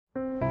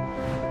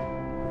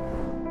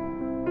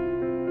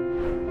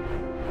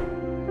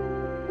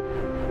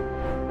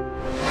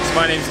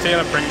My name's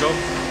Pringle.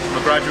 I'm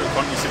a graduate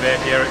quantity surveyor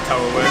here at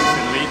Tower Works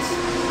in Leeds.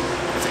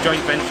 It's a joint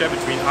venture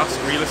between Ask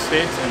Real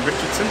Estate and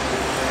Richardson.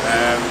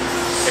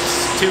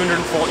 It's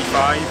 245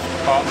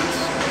 apartments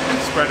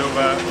spread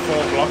over 4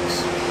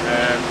 blocks.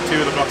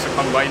 2 of the blocks are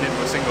combined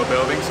into a single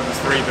building, so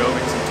there's 3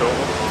 buildings in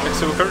total.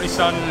 So we're currently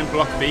standing in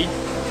Block B.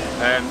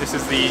 This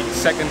is the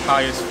second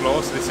highest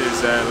floor, so this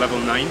is level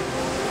 9.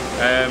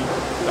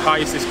 The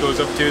highest this goes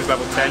up to is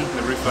level 10,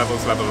 the roof level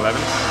is level 11.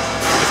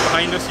 Just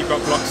behind us you've got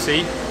Block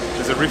C.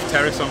 There's a roof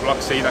terrace on Block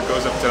C that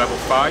goes up to level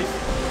 5.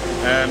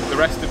 The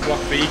rest of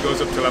Block B goes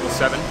up to level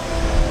 7.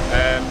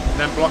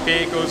 Then Block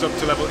A goes up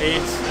to level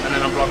 8, and then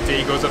on Block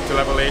D goes up to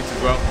level 8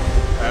 as well.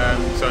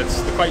 So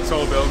it's the quite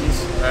tall buildings.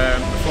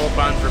 The floor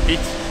plans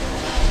repeat.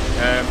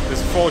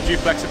 There's 4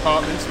 duplex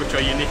apartments which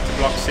are unique to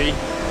Block C.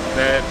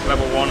 They're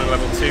level 1 and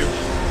level 2.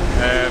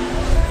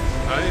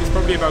 I think it's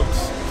probably about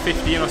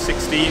 15 or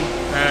 16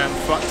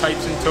 flat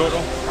types in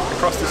total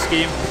across the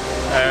scheme.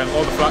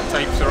 All the flat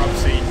types are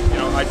obviously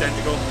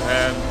identical,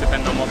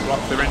 depending on what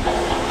block they're in.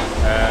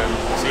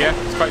 So yeah,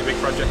 it's quite a big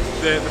project.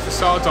 The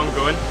facade's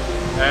ongoing.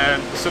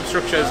 The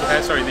substructures, the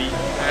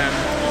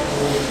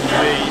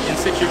in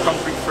situ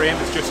concrete frame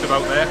is just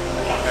about there.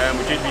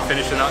 We're due to be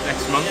finishing that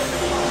next month.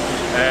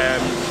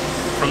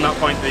 From that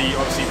point,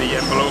 obviously the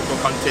envelope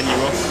will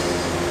continue up.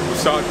 We've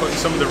started putting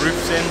some of the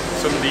roofs in,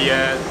 some of the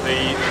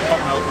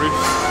hot melt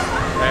roofs.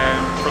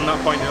 From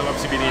that point, it'll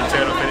obviously be the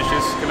internal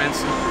finishes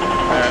commencing.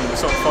 They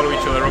sort of follow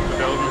each other up the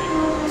building.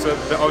 So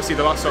obviously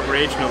the last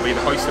operation will be the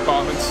hoist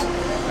apartments.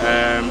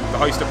 The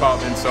hoist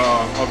apartments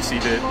are obviously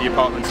the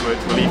apartments we'll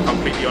leave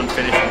completely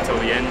unfinished until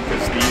the end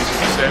because they use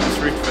the service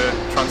route for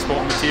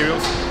transporting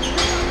materials.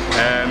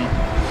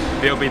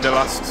 They'll be the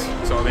last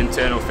sort of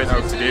internal fit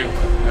out to do,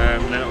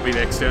 and then it'll be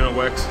the external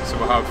works. So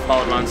we'll have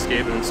hard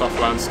landscaping and soft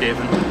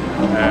landscaping,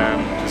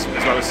 as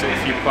well as a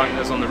few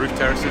planters on the roof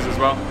terraces as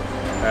well.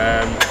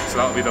 So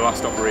that'll be the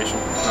last operation.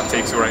 That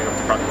takes us right up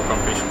to practical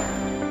completion.